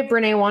basically,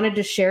 Brene wanted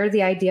to share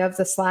the idea of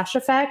the slash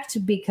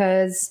effect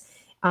because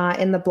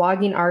in the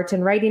blogging, art,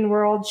 and writing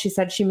world, she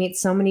said she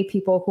meets so many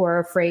people who are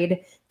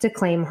afraid to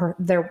claim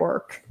their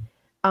work.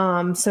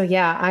 So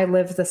yeah, I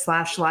live the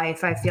slash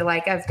life. I feel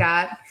like I've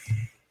got,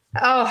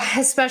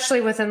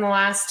 especially within the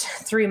last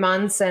 3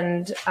 months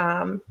and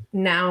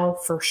now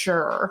for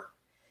sure,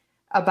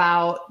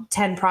 about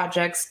 10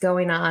 projects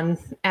going on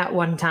at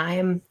one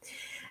time.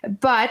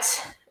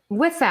 But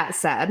with that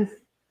said,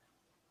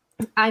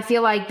 I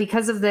feel like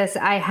because of this,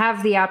 I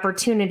have the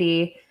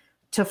opportunity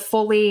to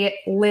fully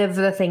live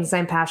the things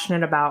I'm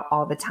passionate about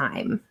all the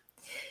time.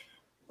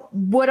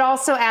 Would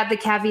also add the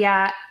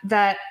caveat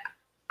that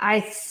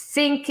I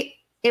think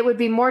it would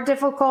be more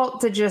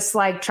difficult to just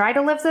like try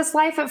to live this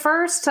life at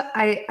first.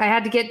 I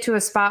had to get to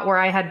a spot where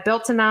I had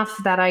built enough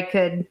that I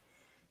could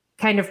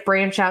kind of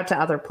branch out to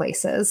other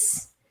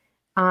places.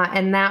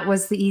 And that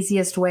was the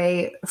easiest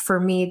way for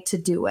me to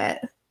do it.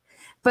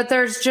 But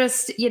there's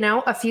just,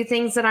 a few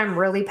things that I'm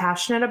really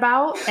passionate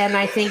about. And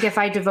I think if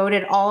I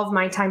devoted all of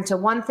my time to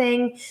one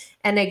thing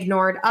and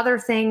ignored other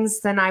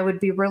things, then I would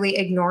be really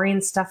ignoring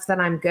stuff that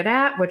I'm good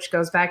at, which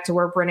goes back to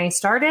where Brene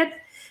started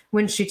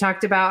when she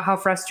talked about how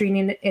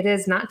frustrating it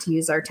is not to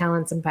use our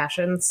talents and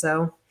passions.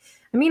 So,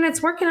 I mean,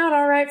 it's working out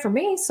all right for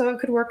me, so it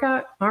could work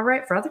out all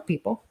right for other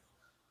people.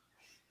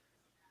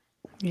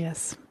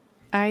 Yes.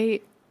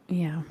 I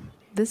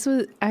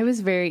was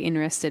very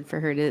interested for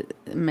her to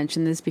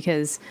mention this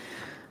because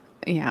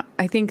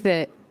I think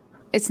that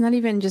it's not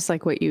even just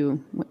like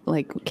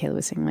like Kayla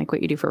was saying, like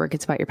what you do for work,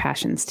 it's about your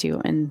passions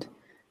too, and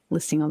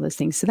listing all those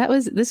things. So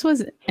this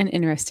was an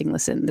interesting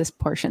listen, this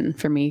portion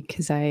for me,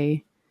 because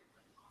I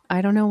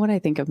don't know what I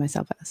think of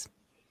myself as.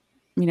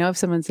 If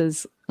someone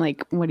says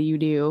like, what do you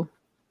do?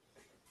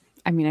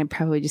 I mean, I'd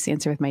probably just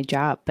answer with my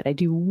job, but I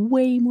do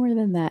way more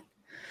than that.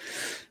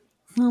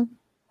 Well,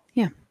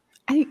 yeah.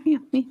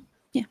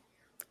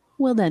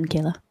 Well done,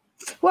 Kayla.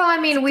 Well, I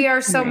mean, we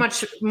are so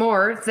much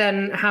more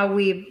than how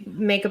we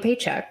make a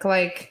paycheck.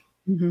 Like,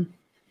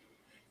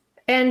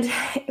 and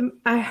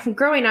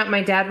growing up,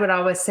 my dad would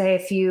always say,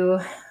 if you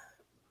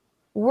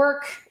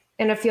work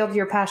in a field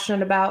you're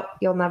passionate about,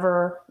 you'll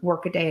never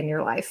work a day in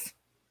your life.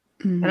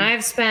 And I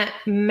have spent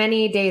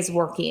many days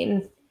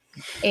working.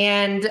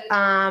 And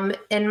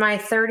in my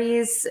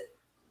 30s,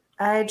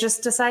 I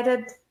just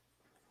decided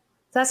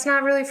that's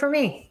not really for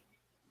me.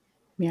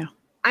 Yeah.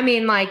 I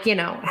mean, like,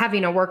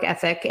 having a work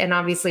ethic and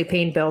obviously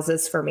paying bills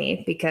is for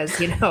me because,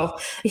 we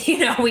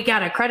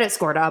got a credit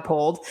score to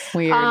uphold.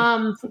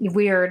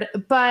 Weird.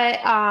 But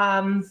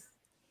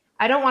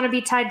I don't want to be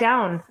tied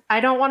down.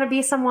 I don't want to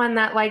be someone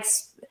that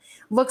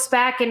looks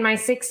back in my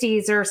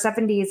 60s or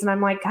 70s and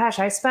I'm like, gosh,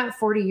 I spent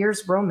 40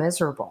 years real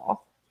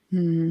miserable.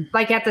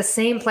 Like at the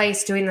same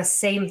place doing the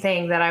same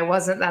thing that I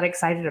wasn't that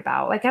excited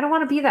about. Like, I don't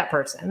want to be that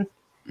person.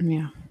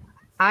 Yeah.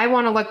 I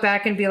want to look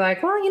back and be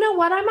like, well, you know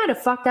what? I might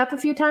have fucked up a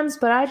few times,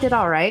 but I did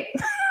all right.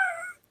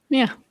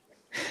 Yeah.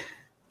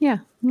 Yeah.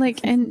 Like,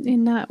 and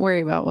not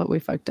worry about what we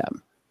fucked up.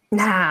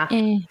 Nah.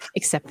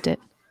 Accept it.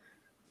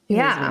 It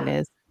is what it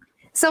is.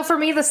 So for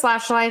me, the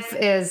slash life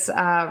is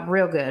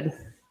real good.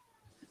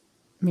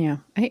 Yeah.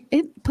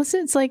 Plus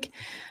it's like,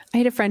 I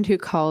had a friend who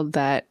called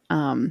that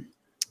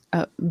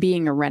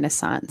being a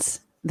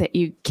renaissance, that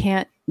you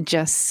can't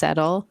just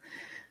settle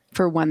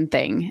for one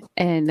thing.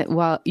 And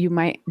while you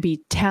might be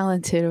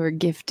talented or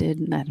gifted,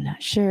 I'm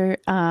not sure,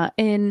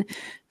 in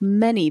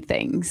many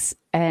things.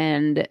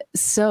 And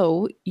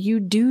so you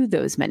do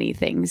those many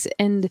things.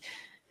 And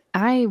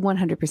I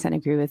 100%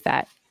 agree with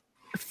that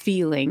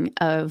feeling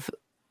of,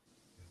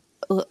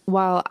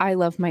 while I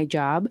love my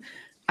job,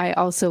 I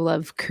also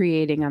love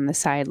creating on the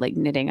side, like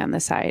knitting on the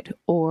side,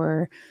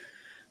 or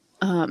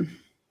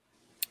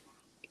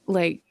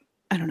like,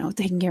 I don't know,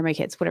 taking care of my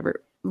kids,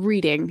 whatever,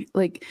 reading.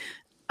 Like,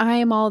 I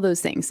am all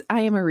those things.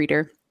 I am a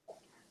reader.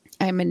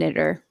 I'm a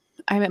knitter.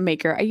 I'm a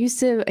maker. I used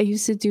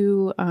to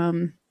do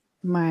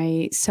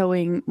my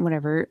sewing,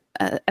 whatever,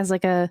 as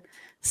like a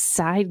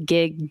side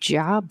gig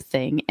job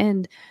thing.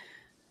 And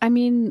I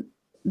mean,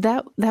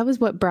 that was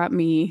what brought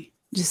me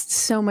just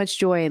so much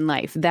joy in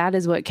life. That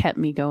is what kept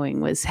me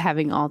going, was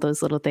having all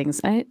those little things.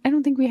 I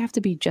don't think we have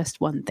to be just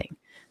one thing.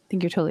 I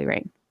think you're totally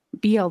right.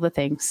 Be all the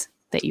things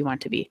that you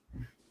want to be.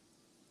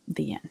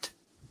 The end.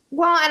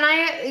 Well, and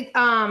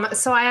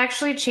I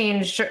actually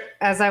changed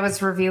as I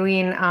was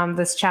reviewing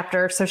this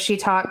chapter. So she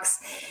talks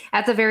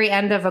at the very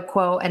end of a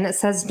quote, and it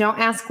says, "Don't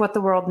ask what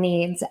the world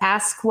needs.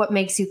 Ask what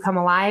makes you come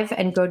alive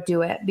and go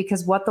do it,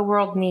 because what the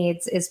world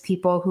needs is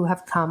people who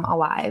have come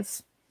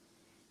alive."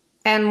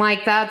 And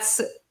like,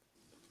 that's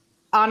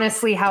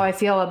honestly how I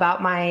feel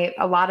about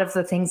a lot of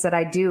the things that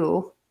I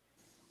do.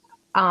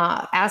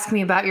 Ask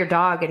me about your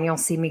dog and you'll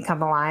see me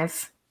come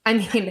alive. I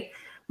mean,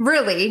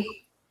 really.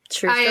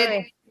 True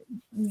story.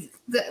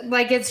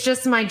 Like, it's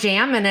just my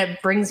jam and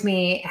it brings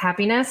me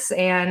happiness,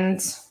 and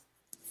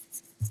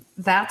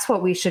that's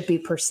what we should be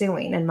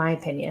pursuing, in my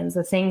opinion.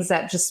 The things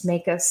that just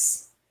make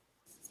us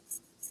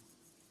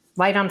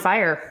light on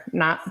fire,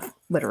 not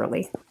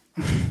literally.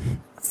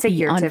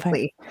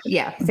 Figuratively.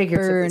 Yeah,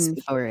 figuratively.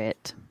 Burn for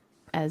it,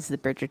 as the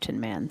Bridgerton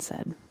man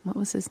said. What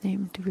was his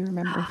name? Do we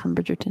remember from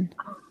Bridgerton?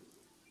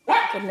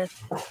 Goodness,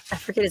 I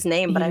forget his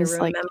name, but I He was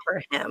like-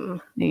 remember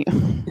him.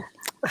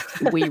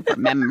 We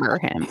remember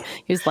him.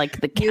 He was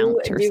like the You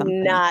count or do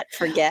something. not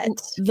forget.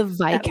 The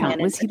man Viscount.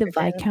 in Was he the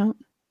Bridgerton. Viscount?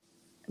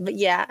 But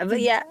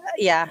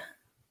yeah.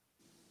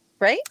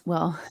 Right?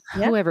 Well,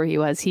 Yeah. whoever he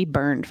was, he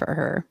burned for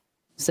her.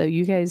 So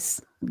you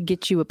guys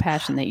get you a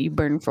passion that you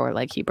burn for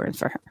like he burns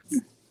for her.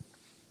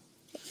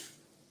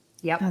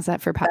 Yep. How's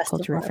that for pop Best of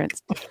culture luck.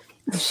 reference?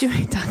 Should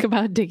we talk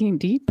about digging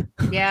deep?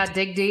 Yeah,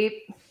 dig deep.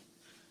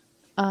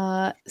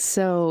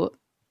 So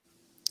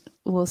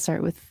we'll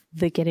start with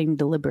the getting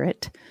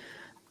deliberate.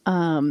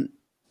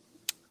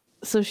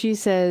 So she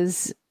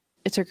says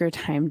it took her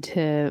time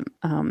to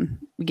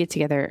get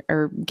together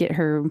or get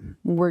her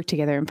work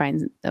together and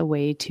find a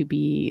way to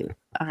be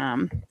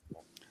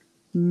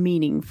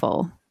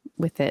meaningful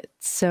with it.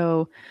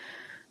 So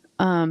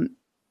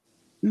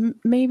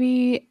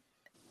maybe,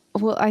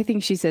 well, I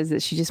think she says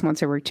that she just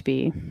wants her work to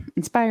be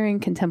inspiring,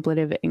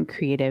 contemplative, and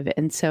creative.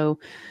 And so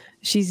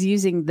she's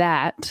using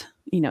that,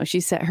 she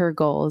set her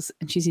goals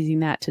and she's using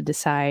that to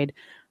decide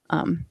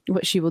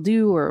what she will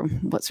do or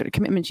what sort of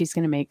commitment she's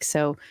going to make.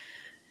 So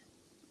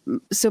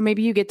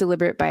maybe you get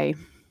deliberate by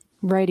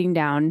writing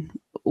down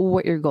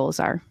what your goals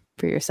are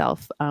for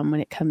yourself when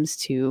it comes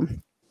to,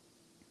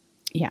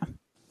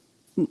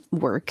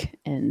 work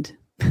and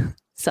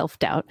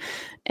self-doubt,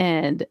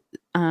 and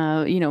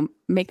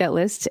make that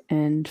list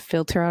and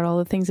filter out all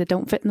the things that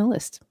don't fit in the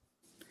list.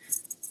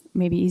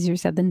 Maybe easier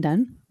said than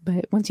done,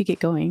 but once you get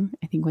going,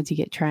 I think once you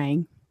get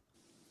trying,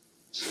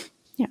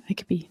 it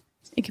could be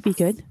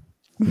good.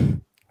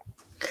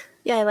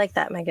 Yeah, I like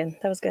that, Megan.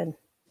 That was good.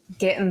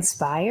 Get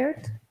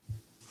inspired.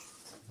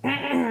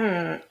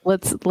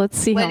 Let's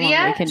see how long we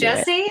Lydia, can do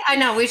Jesse, it. I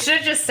know we should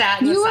have just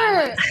sat in the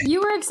silence.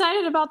 You were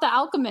excited about The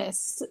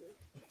Alchemist.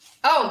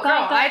 Oh, girl,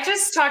 thought that- I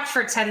just talked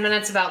for 10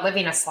 minutes about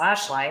living a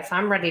slash life.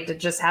 I'm ready to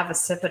just have a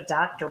sip of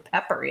Dr.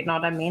 Pepper. You know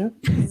what I mean?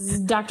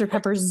 Dr.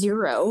 Pepper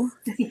Zero.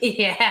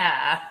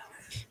 Yeah.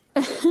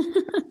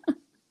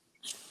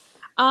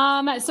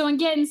 So in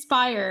Get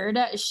Inspired,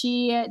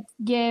 she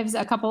gives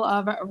a couple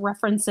of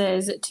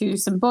references to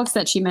some books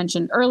that she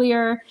mentioned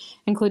earlier,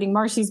 including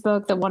Marcy's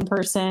book, The One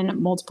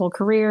Person, Multiple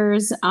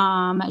Careers.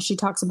 She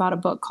talks about a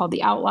book called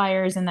The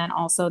Outliers and then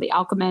also The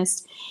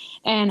Alchemist,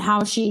 and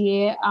how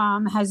she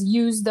has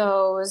used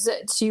those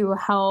to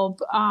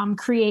help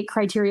create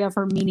criteria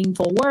for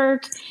meaningful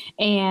work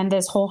and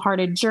this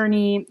wholehearted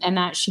journey, and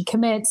that she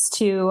commits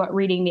to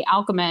reading The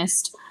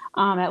Alchemist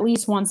at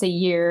least once a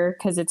year,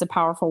 because it's a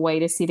powerful way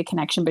to see the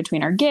connection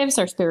between our gifts,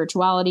 our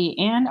spirituality,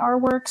 and our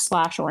work,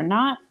 / or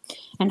not,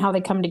 and how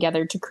they come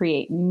together to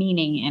create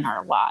meaning in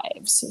our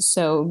lives.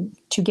 So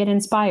to get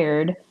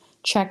inspired,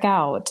 check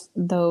out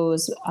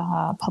those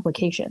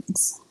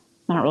publications.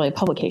 Not really a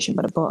publication,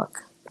 but a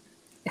book.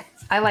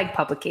 I like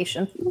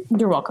publication.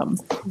 You're welcome.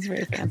 It's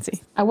very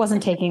fancy. I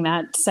wasn't taking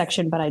that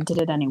section, but I did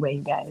it anyway,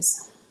 you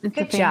guys. It's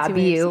Good a fancy job,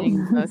 way of you.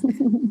 saying book.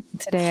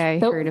 Today I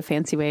Nope. heard a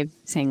fancy way of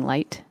saying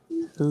light.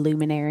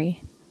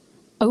 Luminary.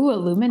 Oh, a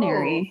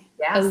luminary.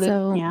 yeah.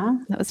 So Yeah.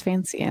 that was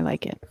fancy. I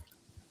like it.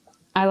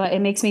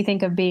 It makes me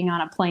think of being on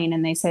a plane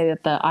and they say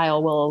that the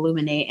aisle will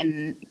illuminate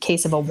in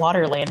case of a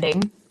water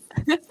landing.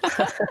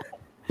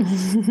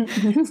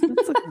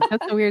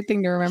 That's a weird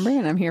thing to remember,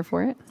 and I'm here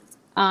for it.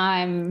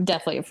 I'm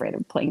definitely afraid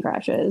of plane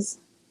crashes.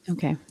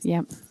 Okay.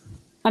 Yep.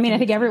 I mean, I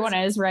think everyone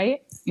is,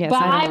 right? Yes, But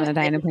I don't I'm- want to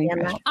die in a plane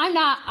crash. I'm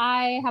not.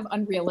 I have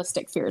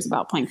unrealistic fears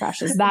about plane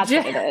crashes. That's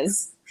what it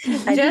is.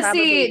 I'd Jesse-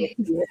 probably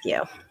be with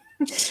you.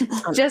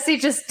 Jesse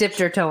just dipped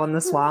her toe in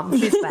the swamp.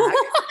 She's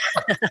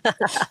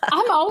back.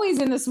 I'm always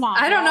in the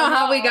swamp. I don't know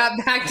how we got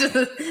back to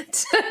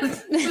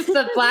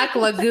the Black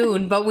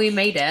Lagoon, but we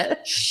made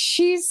it.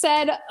 She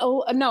said,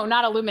 oh, no,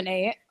 not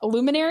illuminate.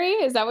 Illuminary?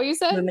 Is that what you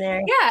said?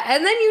 Luminary. Yeah,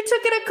 and then you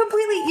took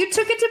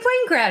it to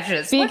plane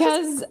crashes. What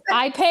Because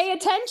I pay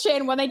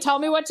attention when they tell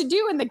me what to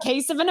do in the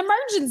case of an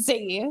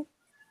emergency.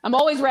 I'm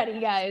always ready,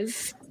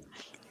 guys.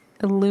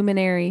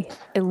 Illuminary,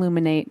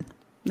 illuminate.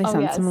 They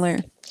sound yes. similar.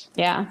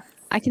 Yeah.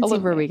 I can see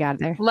where we got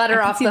there. Let her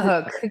I can off see the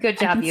hook. Good I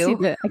job, can see you.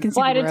 the, I can see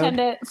Flight the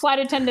road.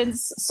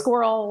 attendants,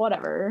 squirrel,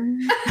 whatever.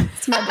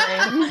 It's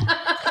my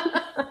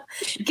brain.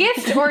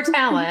 Gift or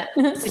talent?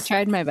 I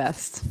tried my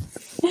best.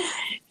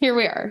 Here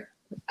we are.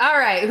 All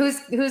right,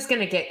 who's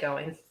gonna get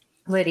going?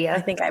 I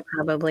Lydia. think I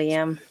probably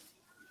am.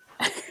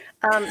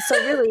 So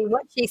really,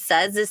 what she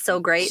says is so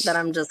great that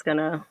I'm just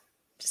gonna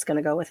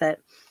go with it.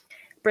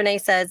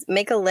 Brene says,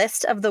 make a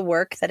list of the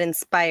work that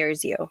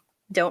inspires you.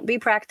 Don't be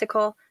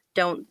practical.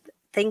 Don't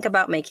think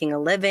about making a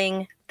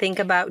living. Think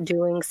about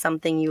doing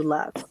something you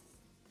love.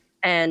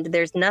 And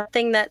there's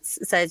nothing that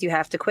says you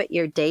have to quit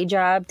your day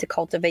job to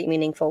cultivate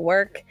meaningful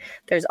work.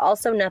 There's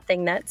also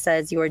nothing that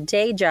says your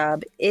day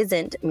job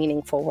isn't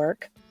meaningful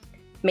work.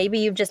 Maybe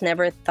you've just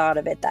never thought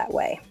of it that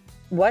way.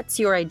 What's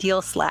your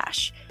ideal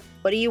slash?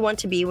 What do you want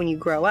to be when you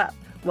grow up?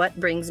 What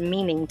brings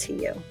meaning to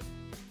you?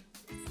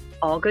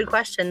 All good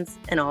questions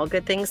and all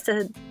good things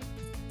to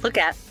look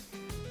at.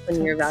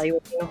 when you're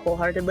evaluating a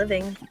wholehearted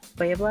living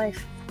way of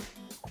life.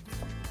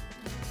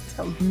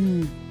 So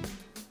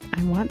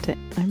I want to.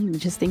 I'm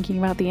just thinking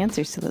about the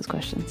answers to those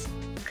questions.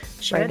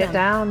 Write it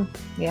down.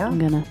 Yeah. I'm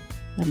gonna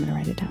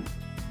write it down.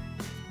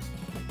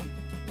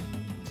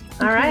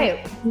 All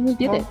right. We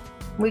did it.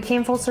 We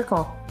came full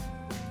circle.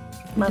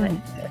 Love it.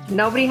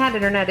 Nobody had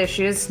internet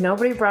issues.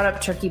 Nobody brought up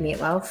turkey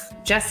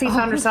meatloaf. Jessie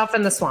found herself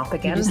in the swamp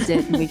again. We just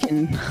did. We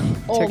can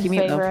Old turkey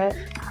meatloaf.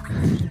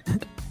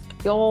 favorite.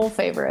 The old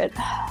favorite.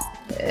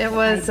 It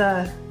was.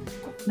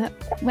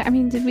 I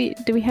mean, did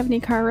we have any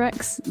car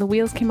wrecks? The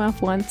wheels came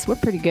off once. We're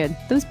pretty good.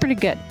 That was pretty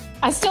good.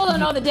 I still don't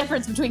know the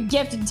difference between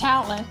gift and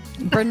talent.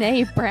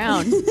 Brene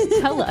Brown,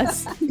 tell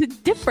us the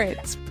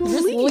difference, please.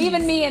 Just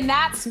leaving me in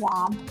that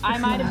swamp. I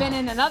might have been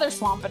in another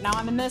swamp, but now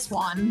I'm in this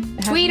one.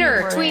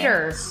 Tweeter.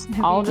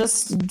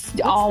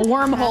 I'll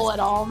wormhole it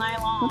all night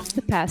long. What's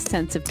the past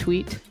tense of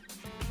tweet?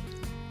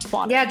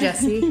 Yeah,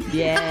 Jessie.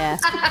 Yeah.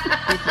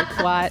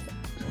 Twat.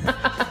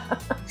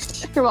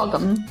 You're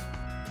welcome.